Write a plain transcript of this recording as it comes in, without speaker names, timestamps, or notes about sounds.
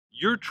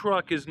Your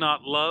truck is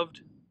not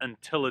loved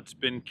until it's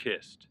been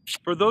kissed.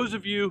 For those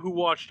of you who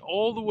watched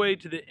all the way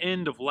to the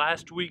end of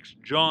last week's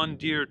John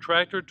Deere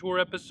Tractor Tour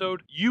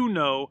episode, you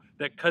know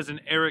that Cousin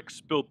Eric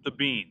spilt the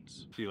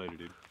beans. See you later,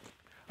 dude.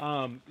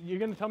 You're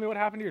gonna tell me what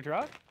happened to your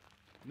truck?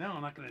 No,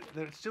 I'm not gonna.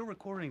 They're still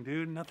recording,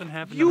 dude. Nothing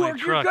happened to my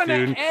truck, You're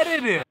gonna dude.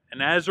 edit it!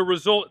 And as a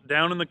result,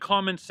 down in the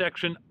comments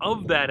section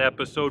of that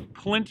episode,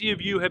 plenty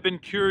of you have been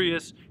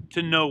curious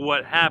to know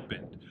what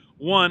happened.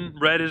 One,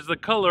 red is the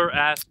color,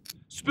 asked,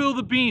 "Spill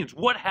the beans,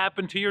 what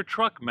happened to your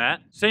truck,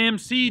 Matt?" Sam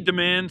C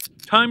demands,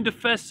 "Time to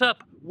fess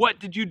up, what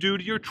did you do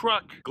to your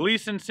truck?"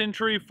 Gleason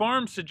Century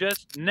Farms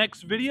suggests,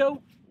 "Next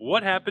video,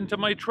 what happened to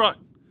my truck?"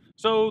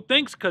 So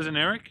thanks, Cousin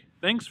Eric.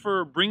 Thanks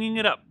for bringing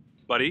it up,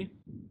 buddy.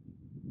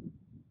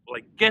 Well,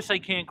 I guess I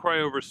can't cry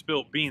over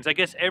spilt beans. I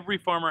guess every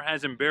farmer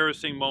has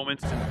embarrassing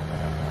moments.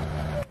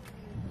 And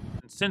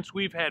since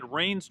we've had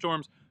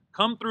rainstorms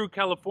come through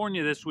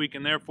California this week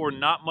and therefore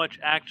not much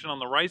action on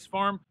the rice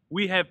farm,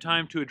 we have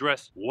time to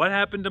address what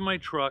happened to my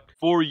truck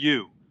for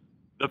you,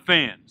 the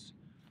fans.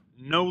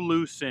 No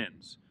loose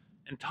ends.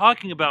 And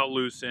talking about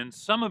loose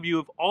ends, some of you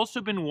have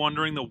also been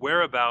wondering the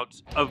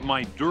whereabouts of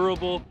my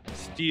durable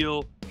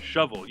steel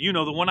shovel. You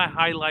know, the one I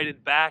highlighted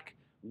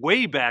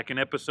way back in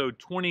episode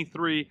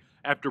 23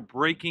 after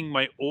breaking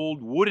my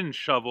old wooden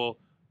shovel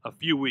a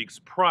few weeks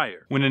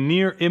prior. When a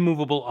near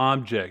immovable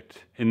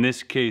object, in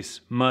this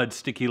case mud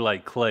sticky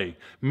like clay,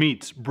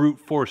 meets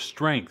brute force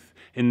strength,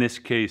 in this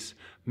case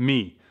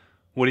me,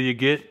 what do you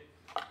get?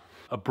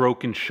 A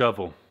broken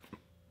shovel.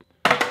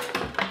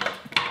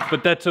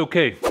 But that's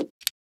okay,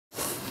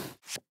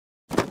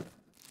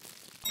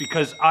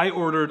 because I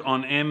ordered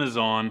on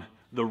Amazon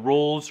the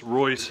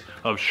Rolls-Royce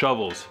of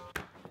shovels.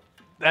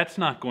 That's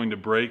not going to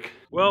break.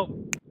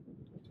 Well,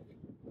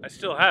 I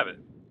still have it.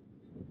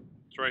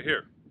 It's right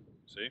here.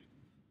 See?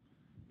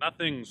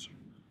 Nothing's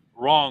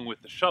wrong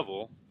with the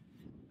shovel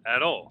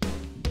at all.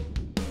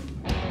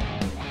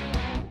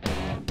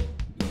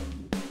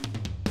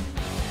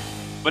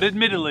 But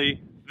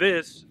admittedly,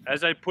 this,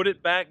 as I put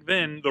it back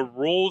then, the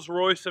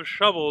Rolls-Royce of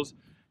shovels,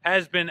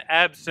 has been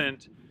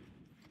absent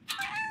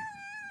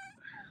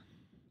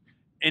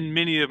in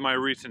many of my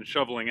recent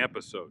shoveling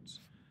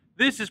episodes.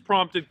 This has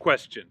prompted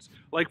questions,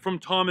 like from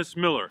Thomas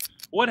Miller,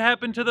 "What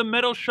happened to the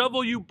metal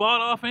shovel you bought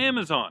off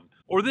Amazon?"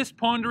 Or this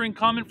pondering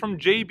comment from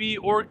JB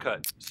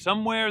Orcutt,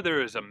 "Somewhere there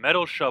is a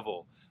metal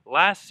shovel,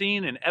 last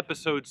seen in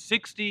episode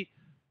 60,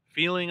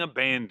 feeling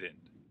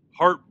abandoned,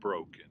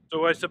 heartbroken."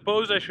 So I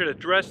suppose I should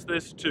address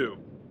this too.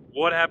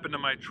 What happened to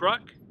my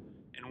truck?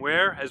 And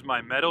where has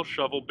my metal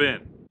shovel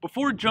been?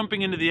 Before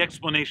jumping into the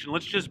explanation,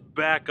 let's just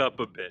back up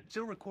a bit.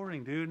 Still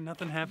recording, dude.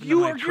 Nothing happened to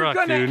my truck,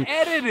 dude. You're gonna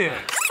edit it!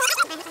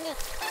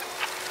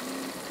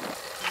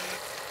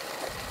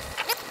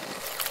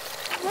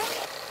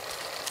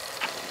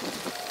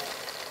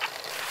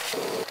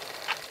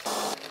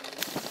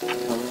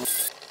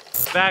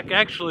 Back,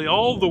 actually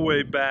all the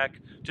way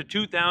back to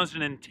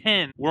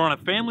 2010, we're on a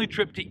family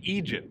trip to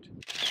Egypt.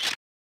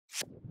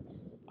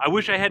 I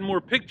wish I had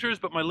more pictures,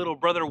 but my little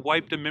brother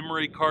wiped a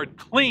memory card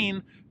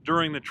clean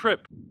during the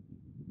trip.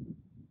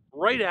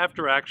 Right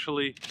after,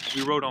 actually,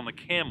 we rode on the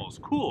camels.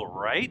 Cool,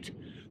 right?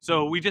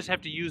 So we just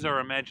have to use our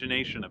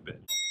imagination a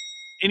bit.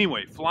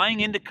 Anyway, flying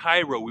into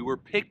Cairo, we were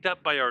picked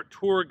up by our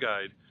tour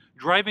guide.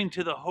 Driving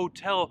to the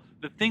hotel,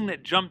 the thing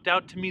that jumped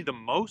out to me the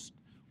most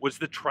was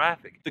the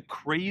traffic. The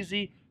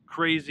crazy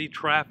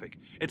traffic.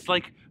 It's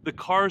like the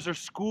cars are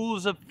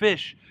schools of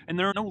fish and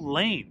there are no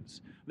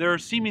lanes. There are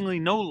seemingly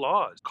no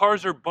laws.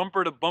 Cars are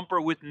bumper to bumper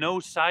with no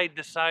side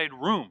to side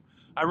room.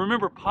 I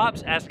remember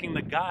Pops asking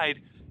the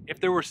guide if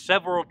there were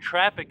several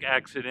traffic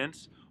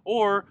accidents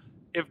or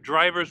if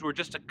drivers were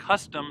just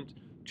accustomed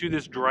to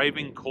this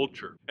driving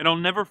culture. And I'll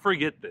never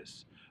forget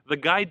this. The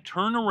guide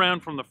turned around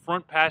from the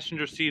front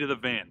passenger seat of the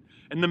van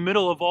in the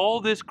middle of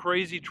all this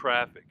crazy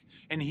traffic,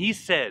 and he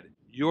said,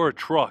 "Your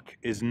truck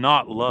is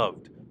not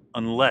loved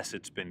unless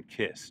it's been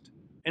kissed."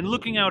 And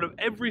looking out of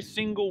every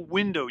single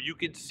window, you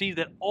could see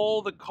that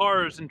all the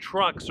cars and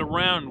trucks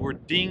around were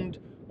dinged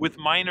with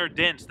minor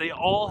dents. They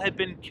all had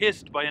been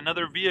kissed by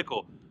another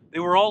vehicle. They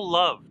were all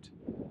loved.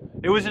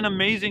 It was an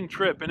amazing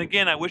trip, and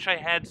again, I wish I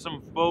had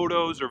some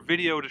photos or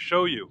video to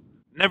show you.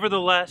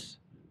 Nevertheless,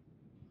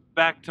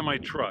 back to my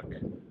truck,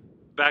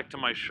 back to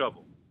my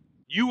shovel.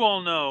 You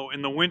all know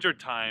in the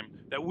wintertime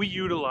that we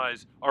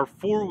utilize our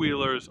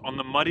four-wheelers on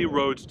the muddy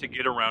roads to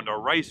get around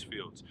our rice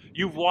fields.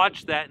 You've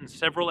watched that in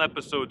several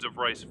episodes of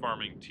Rice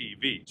Farming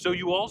TV. So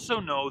you also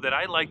know that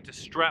I like to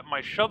strap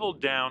my shovel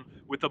down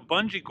with a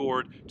bungee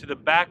cord to the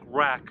back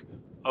rack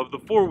of the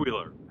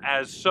four-wheeler,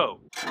 as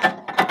so.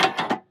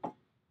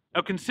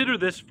 Now consider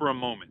this for a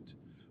moment.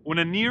 When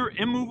a near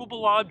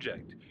immovable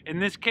object, in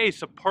this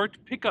case a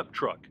parked pickup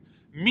truck,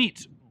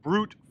 meets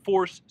brute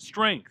force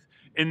strength,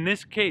 in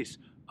this case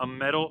a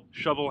metal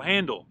shovel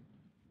handle,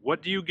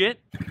 what do you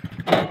get?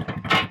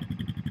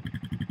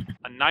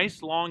 A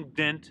nice long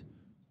dent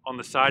on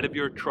the side of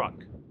your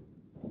truck.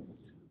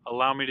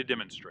 Allow me to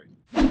demonstrate.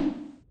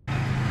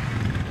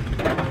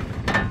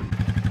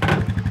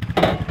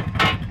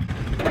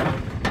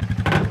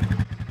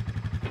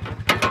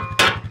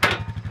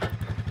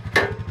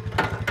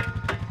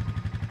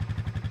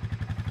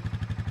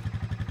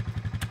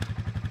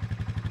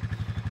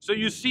 So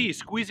you see,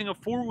 squeezing a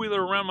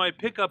four-wheeler around my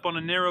pickup on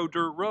a narrow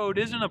dirt road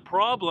isn't a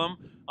problem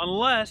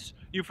unless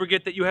you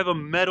forget that you have a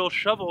metal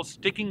shovel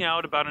sticking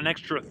out about an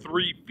extra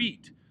 3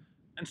 feet.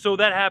 And so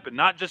that happened,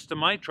 not just to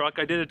my truck,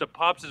 I did it to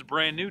Pops'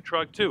 brand new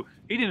truck too.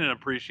 He didn't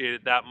appreciate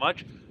it that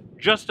much.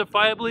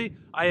 Justifiably,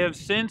 I have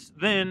since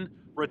then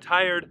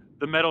retired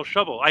the metal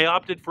shovel. I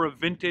opted for a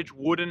vintage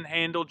wooden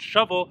handled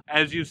shovel,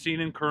 as you've seen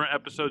in current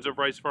episodes of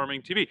Rice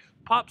Farming TV.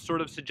 Pop sort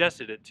of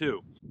suggested it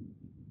too.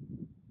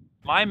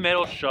 My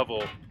metal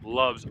shovel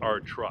loves our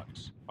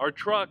trucks. Our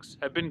trucks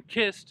have been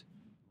kissed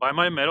by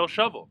my metal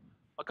shovel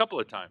a couple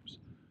of times.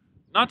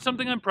 Not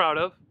something I'm proud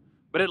of,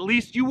 but at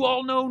least you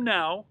all know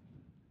now.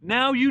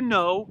 Now you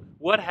know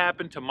what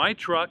happened to my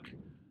truck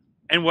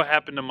and what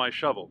happened to my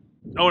shovel.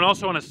 Oh, and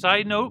also on a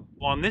side note,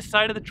 on this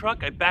side of the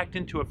truck, I backed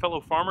into a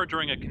fellow farmer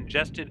during a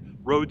congested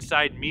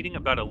roadside meeting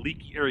about a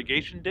leaky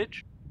irrigation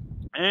ditch.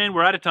 And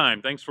we're out of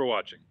time. Thanks for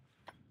watching.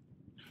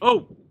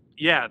 Oh,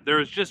 yeah, there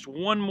is just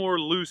one more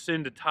loose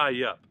end to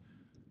tie up.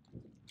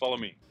 Follow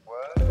me.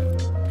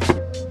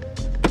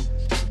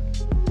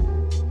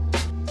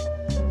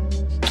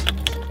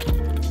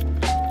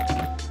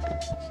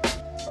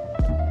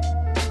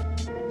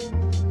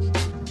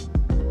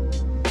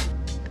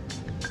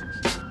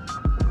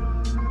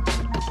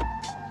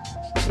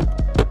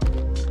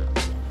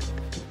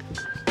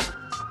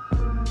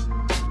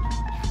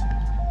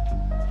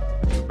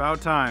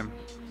 About time.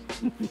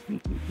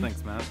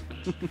 Thanks, Matt.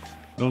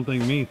 Don't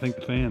thank me, thank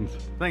the fans.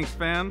 Thanks,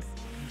 fans.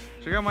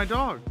 Check out my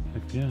dog.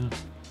 Heck yeah,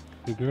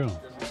 good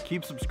girl.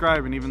 Keep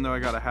subscribing even though I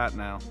got a hat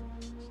now.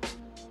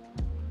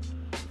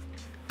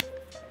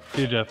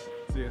 See you, Jeff.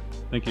 See ya.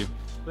 Thank you.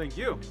 Thank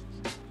you.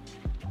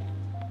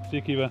 See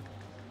you, Kiva.